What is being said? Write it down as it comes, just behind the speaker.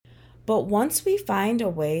But once we find a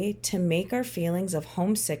way to make our feelings of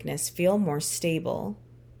homesickness feel more stable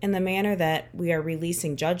in the manner that we are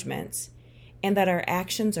releasing judgments, and that our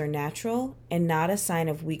actions are natural and not a sign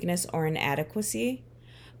of weakness or inadequacy,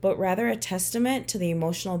 but rather a testament to the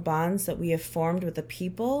emotional bonds that we have formed with the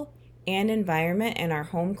people and environment in our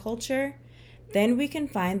home culture, then we can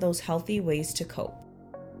find those healthy ways to cope.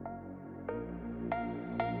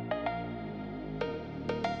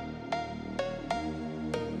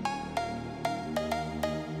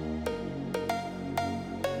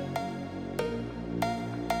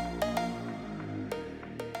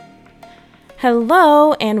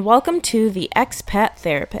 Hello, and welcome to The Expat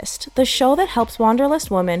Therapist, the show that helps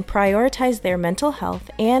wanderlust women prioritize their mental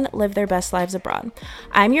health and live their best lives abroad.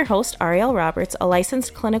 I'm your host, Ariel Roberts, a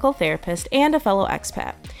licensed clinical therapist and a fellow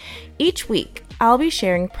expat. Each week, I'll be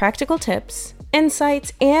sharing practical tips,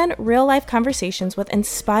 insights, and real-life conversations with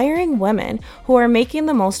inspiring women who are making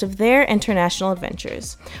the most of their international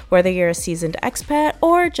adventures. Whether you're a seasoned expat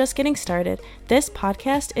or just getting started, this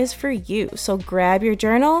podcast is for you. So grab your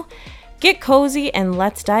journal, get cozy, and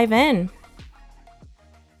let's dive in.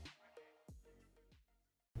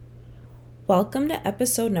 Welcome to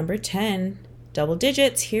episode number 10. Double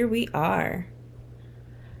digits, here we are.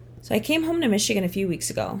 So I came home to Michigan a few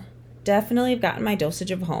weeks ago. Definitely have gotten my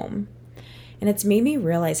dosage of home. And it's made me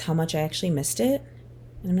realize how much I actually missed it.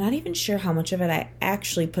 And I'm not even sure how much of it I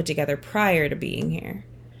actually put together prior to being here.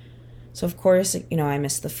 So of course, I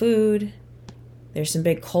miss the food. There's some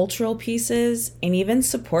big cultural pieces and even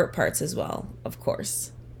support parts as well, of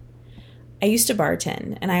course. I used to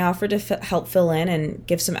bartend, and I offered to help fill in and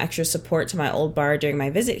give some extra support to my old bar during my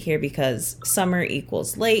visit here because summer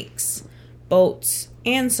equals lakes, boats,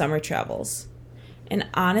 and summer travels. And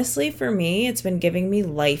honestly, for me, it's been giving me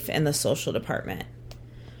life in the social department.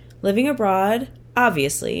 Living abroad,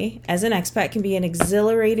 obviously, as an expat can be an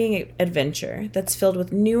exhilarating adventure that's filled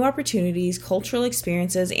with new opportunities, cultural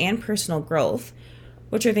experiences, and personal growth,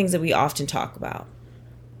 which are things that we often talk about.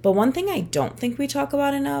 But one thing I don't think we talk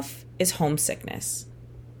about enough is homesickness.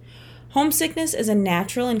 Homesickness is a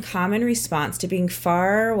natural and common response to being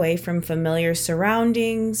far away from familiar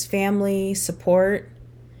surroundings, family, support.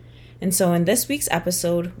 And so in this week's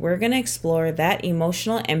episode, we're going to explore that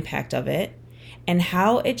emotional impact of it and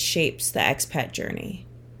how it shapes the expat journey.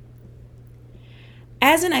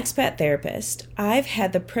 As an expat therapist, I've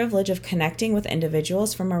had the privilege of connecting with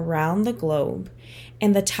individuals from around the globe,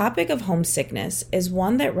 and the topic of homesickness is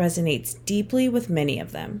one that resonates deeply with many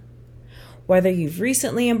of them. Whether you've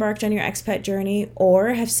recently embarked on your expat journey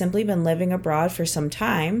or have simply been living abroad for some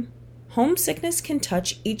time, homesickness can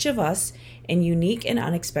touch each of us in unique and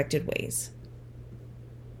unexpected ways.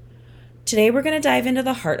 Today we're going to dive into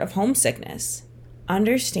the heart of homesickness,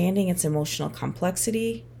 understanding its emotional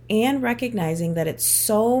complexity, and recognizing that it's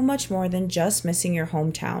so much more than just missing your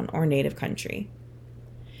hometown or native country.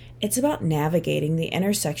 It's about navigating the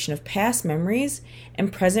intersection of past memories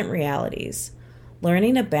and present realities,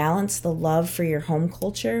 learning to balance the love for your home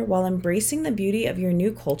culture while embracing the beauty of your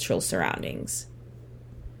new cultural surroundings.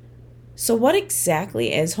 So what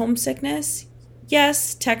exactly is homesickness?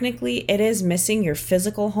 Yes, technically it is missing your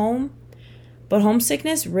physical home, but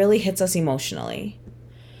homesickness really hits us emotionally.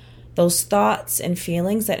 Those thoughts and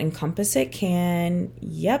feelings that encompass it can,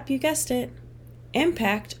 yep, you guessed it,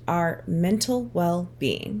 impact our mental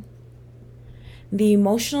well-being. The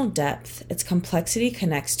emotional depth, its complexity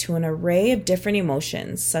connects to an array of different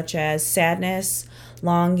emotions such as sadness,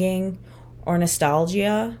 longing, or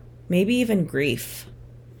nostalgia, maybe even grief.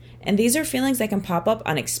 And these are feelings that can pop up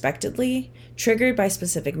unexpectedly, triggered by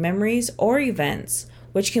specific memories or events,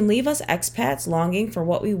 which can leave us expats longing for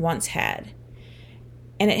what we once had.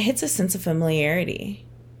 And it hits a sense of familiarity.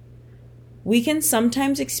 We can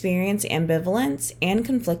sometimes experience ambivalence and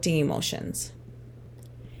conflicting emotions.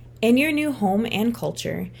 In your new home and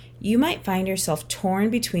culture, you might find yourself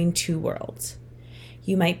torn between two worlds.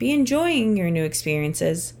 You might be enjoying your new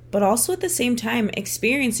experiences, but also at the same time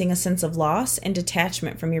experiencing a sense of loss and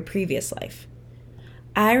detachment from your previous life.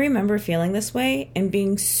 I remember feeling this way and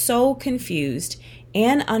being so confused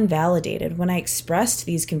and unvalidated when I expressed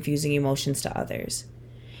these confusing emotions to others.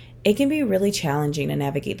 It can be really challenging to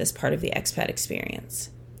navigate this part of the expat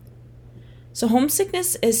experience. So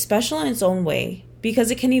homesickness is special in its own way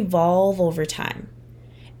because it can evolve over time.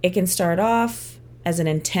 It can start off as an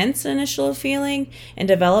intense initial feeling and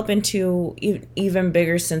develop into even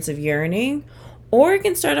bigger sense of yearning, or it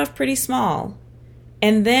can start off pretty small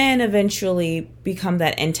and then eventually become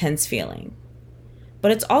that intense feeling.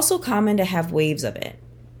 But it's also common to have waves of it,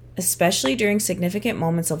 especially during significant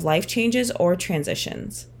moments of life changes or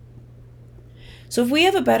transitions. So if we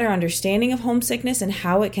have a better understanding of homesickness and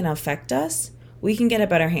how it can affect us, we can get a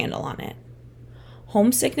better handle on it.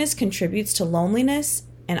 Homesickness contributes to loneliness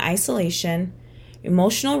and isolation,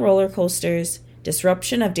 emotional roller coasters,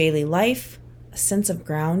 disruption of daily life, a sense of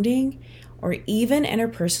grounding, or even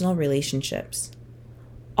interpersonal relationships.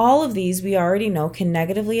 All of these we already know can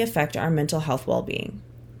negatively affect our mental health well-being.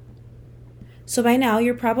 So by now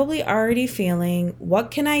you're probably already feeling,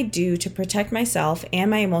 what can I do to protect myself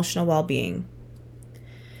and my emotional well-being?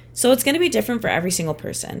 So it's going to be different for every single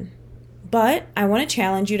person. But I want to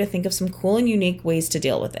challenge you to think of some cool and unique ways to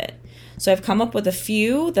deal with it. So I've come up with a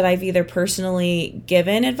few that I've either personally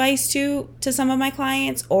given advice to some of my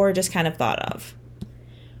clients or just kind of thought of.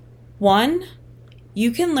 1,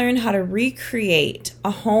 you can learn how to recreate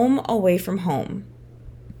a home away from home.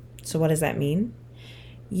 So what does that mean?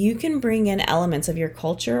 You can bring in elements of your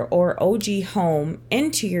culture or OG home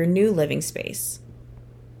into your new living space.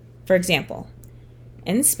 For example,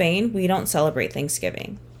 in Spain, we don't celebrate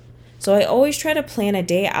Thanksgiving. So I always try to plan a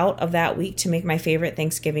day out of that week to make my favorite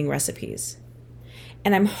Thanksgiving recipes.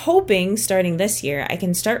 And I'm hoping starting this year, I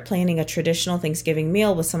can start planning a traditional Thanksgiving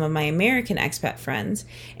meal with some of my American expat friends,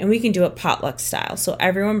 and we can do it potluck style, so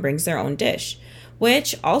everyone brings their own dish,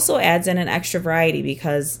 which also adds in an extra variety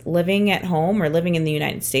because living at home, or living in the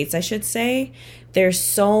United States, I should say, there's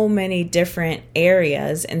so many different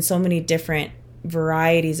areas and so many different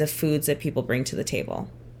varieties of foods that people bring to the table.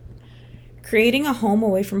 Creating a home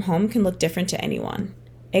away from home can look different to anyone.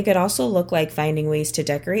 It could also look like finding ways to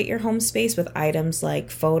decorate your home space with items like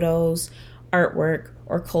photos, artwork,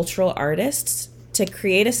 or cultural artists to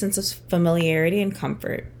create a sense of familiarity and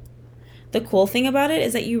comfort. The cool thing about it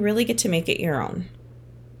is that you really get to make it your own.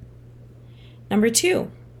 Number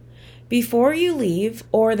 2, before you leave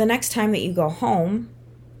or the next time that you go home,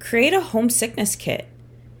 create a homesickness kit.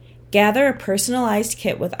 Gather a personalized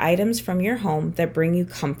kit with items from your home that bring you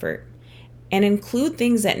comfort. And include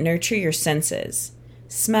things that nurture your senses,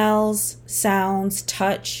 smells, sounds,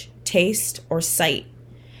 touch, taste, or sight.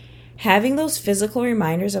 Having those physical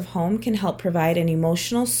reminders of home can help provide an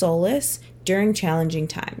emotional solace during challenging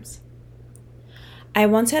times. I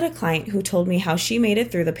once had a client who told me how she made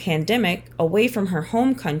it through the pandemic away from her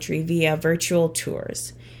home country via virtual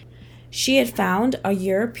tours. She had found a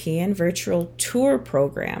European virtual tour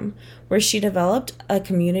program where she developed a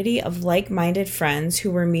community of like-minded friends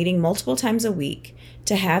who were meeting multiple times a week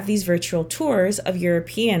to have these virtual tours of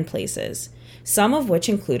European places, some of which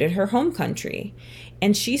included her home country.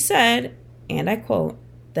 And she said, and I quote,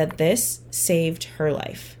 that this saved her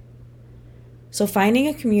life. So finding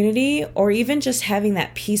a community or even just having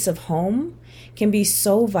that piece of home can be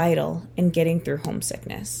so vital in getting through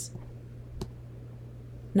homesickness.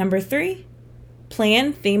 Number 3,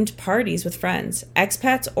 plan themed parties with friends,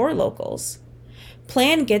 expats or locals.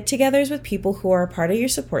 Plan get-togethers with people who are a part of your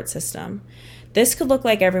support system. This could look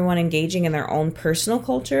like everyone engaging in their own personal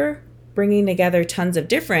culture, bringing together tons of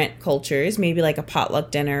different cultures, maybe like a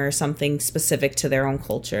potluck dinner or something specific to their own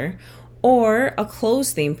culture, or a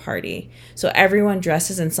clothes theme party, so everyone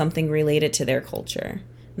dresses in something related to their culture.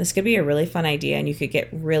 This could be a really fun idea and you could get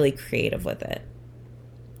really creative with it.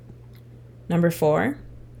 Number 4,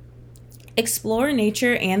 explore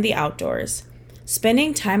nature and the outdoors.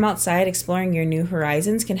 Spending time outside exploring your new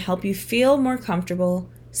horizons can help you feel more comfortable,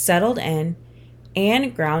 settled in,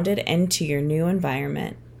 and grounded into your new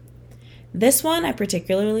environment. This one I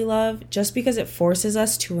particularly love just because it forces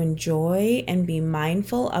us to enjoy and be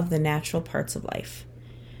mindful of the natural parts of life.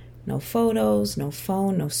 No photos, no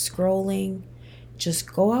phone, no scrolling.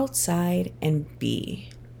 Just go outside and be.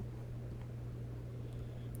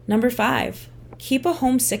 Number 5, keep a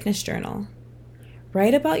homesickness journal.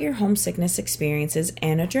 Write about your homesickness experiences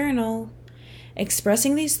in a journal.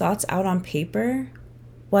 Expressing these thoughts out on paper,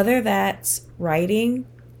 whether that's writing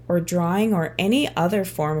or drawing or any other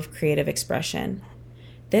form of creative expression,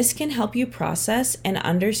 this can help you process and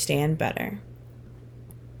understand better.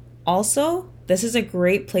 Also, this is a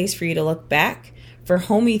great place for you to look back for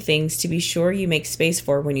homey things to be sure you make space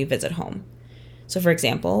for when you visit home. So for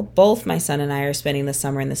example, both my son and I are spending the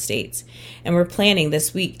summer in the States, and we're planning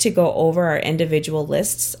this week to go over our individual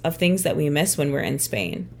lists of things that we miss when we're in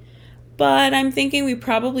Spain. But I'm thinking we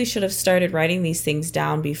probably should have started writing these things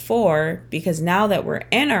down before, because now that we're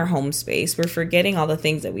in our home space, we're forgetting all the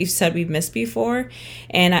things that we've said we've missed before,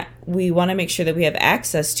 and we want to make sure that we have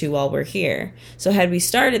access to while we're here. So had we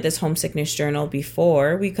started this homesickness journal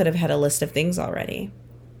before, we could have had a list of things already.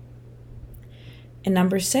 And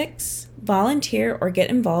number 6, volunteer or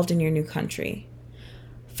get involved in your new country.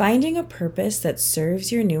 Finding a purpose that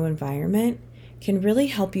serves your new environment can really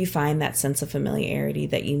help you find that sense of familiarity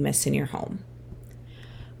that you miss in your home.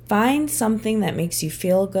 Find something that makes you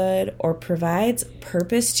feel good or provides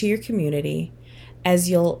purpose to your community, as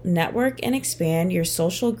you'll network and expand your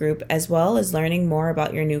social group as well as learning more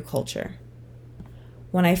about your new culture.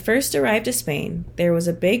 When I first arrived to Spain, there was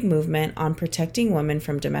a big movement on protecting women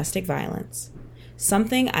from domestic violence,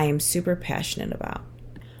 something I am super passionate about.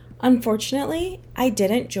 Unfortunately, I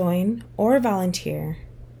didn't join or volunteer,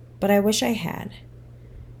 but I wish I had.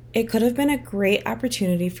 It could have been a great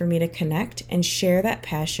opportunity for me to connect and share that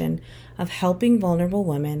passion of helping vulnerable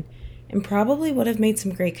women, and probably would have made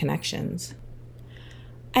some great connections.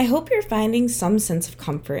 I hope you're finding some sense of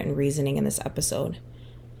comfort and reasoning in this episode,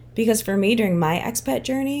 because for me during my expat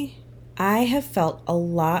journey, I have felt a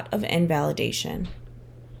lot of invalidation.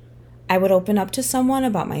 I would open up to someone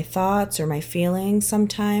about my thoughts or my feelings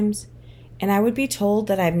sometimes, and I would be told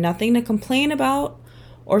that I have nothing to complain about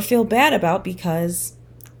or feel bad about because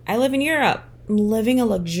I live in Europe, living a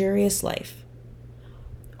luxurious life.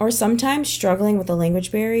 Or sometimes struggling with a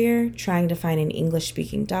language barrier, trying to find an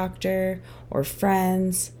English-speaking doctor or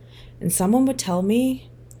friends, and someone would tell me,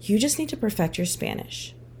 "You just need to perfect your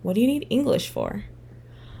Spanish. What do you need English for?"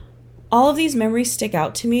 All of these memories stick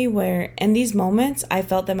out to me where in these moments I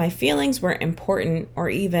felt that my feelings weren't important or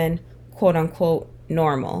even quote-unquote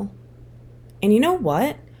normal. And you know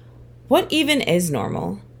what? What even is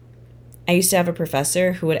normal? I used to have a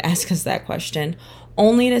professor who would ask us that question,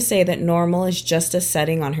 only to say that normal is just a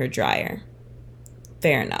setting on her dryer.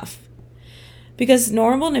 Fair enough. Because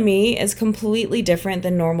normal to me is completely different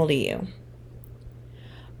than normal to you.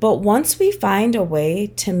 But once we find a way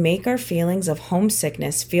to make our feelings of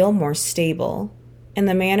homesickness feel more stable, in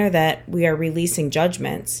the manner that we are releasing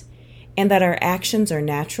judgments, and that our actions are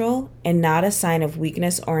natural and not a sign of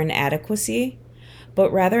weakness or inadequacy,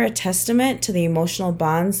 but rather a testament to the emotional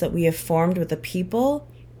bonds that we have formed with the people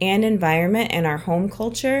and environment in our home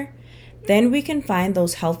culture, then we can find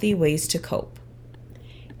those healthy ways to cope.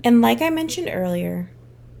 And like I mentioned earlier,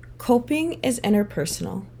 coping is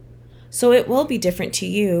interpersonal. So it will be different to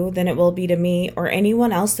you than it will be to me or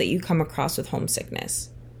anyone else that you come across with homesickness.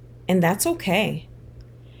 And that's okay.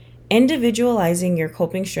 Individualizing your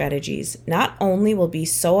coping strategies not only will be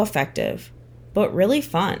so effective, but really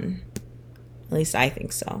fun. At least I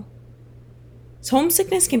think so. So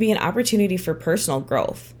homesickness can be an opportunity for personal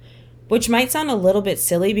growth, which might sound a little bit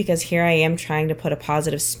silly because here I am trying to put a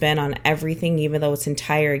positive spin on everything even though its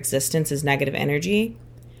entire existence is negative energy.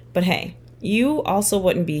 But hey, you also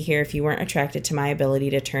wouldn't be here if you weren't attracted to my ability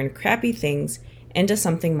to turn crappy things into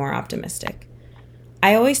something more optimistic.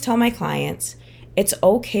 I always tell my clients, it's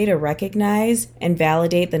okay to recognize and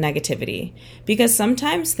validate the negativity because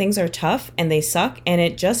sometimes things are tough and they suck and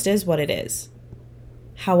it just is what it is.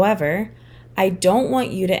 However, I don't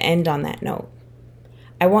want you to end on that note.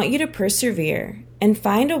 I want you to persevere and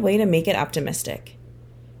find a way to make it optimistic.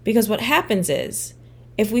 Because what happens is,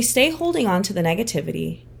 if we stay holding on to the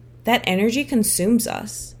negativity, that energy consumes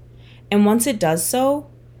us. And once it does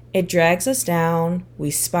so, it drags us down,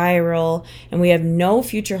 we spiral, and we have no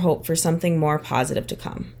future hope for something more positive to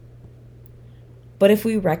come. But if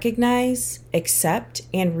we recognize, accept,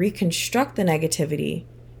 and reconstruct the negativity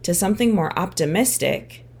to something more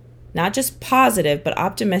optimistic, not just positive, but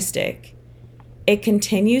optimistic, it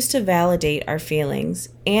continues to validate our feelings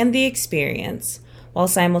and the experience while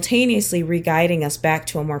simultaneously re-guiding us back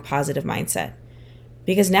to a more positive mindset.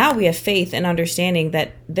 Because now we have faith and understanding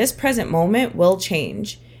that this present moment will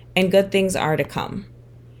change and good things are to come.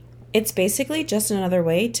 It's basically just another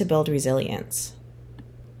way to build resilience.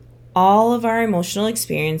 All of our emotional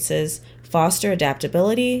experiences foster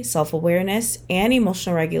adaptability, self-awareness, and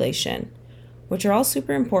emotional regulation, which are all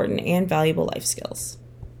super important and valuable life skills.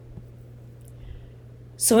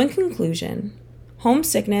 So in conclusion,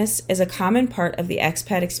 homesickness is a common part of the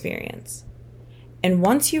expat experience. And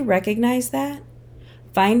once you recognize that,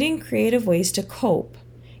 finding creative ways to cope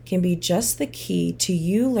can be just the key to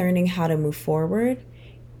you learning how to move forward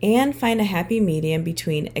and find a happy medium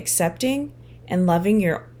between accepting and loving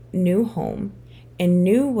your new home in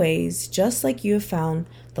new ways, just like you have found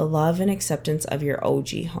the love and acceptance of your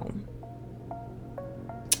OG home.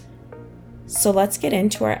 So let's get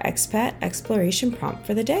into our expat exploration prompt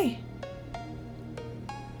for the day.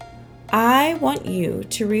 I want you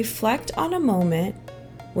to reflect on a moment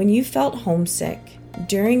when you felt homesick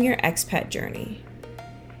during your expat journey.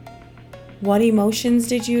 What emotions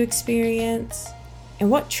did you experience,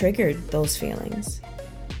 and what triggered those feelings?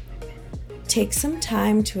 Take some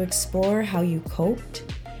time to explore how you coped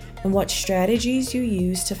and what strategies you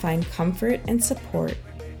used to find comfort and support,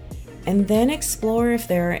 and then explore if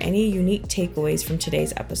there are any unique takeaways from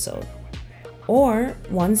today's episode, or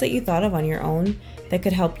ones that you thought of on your own that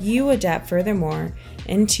could help you adapt furthermore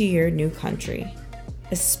into your new country,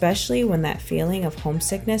 especially when that feeling of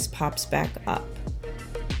homesickness pops back up.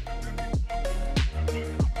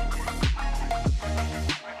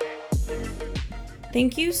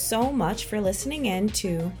 Thank you so much for listening in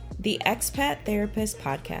to the Expat Therapist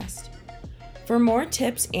Podcast. For more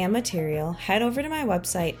tips and material, head over to my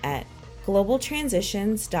website at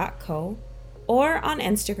globaltransitions.co or on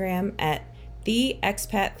Instagram at The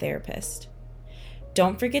Expat Therapist.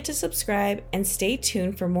 Don't forget to subscribe and stay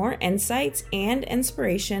tuned for more insights and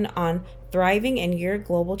inspiration on thriving in your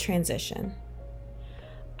global transition.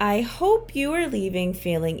 I hope you are leaving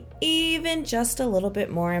feeling even just a little bit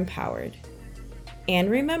more empowered. And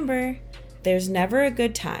remember, there's never a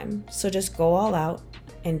good time, so just go all out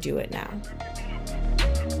and do it now.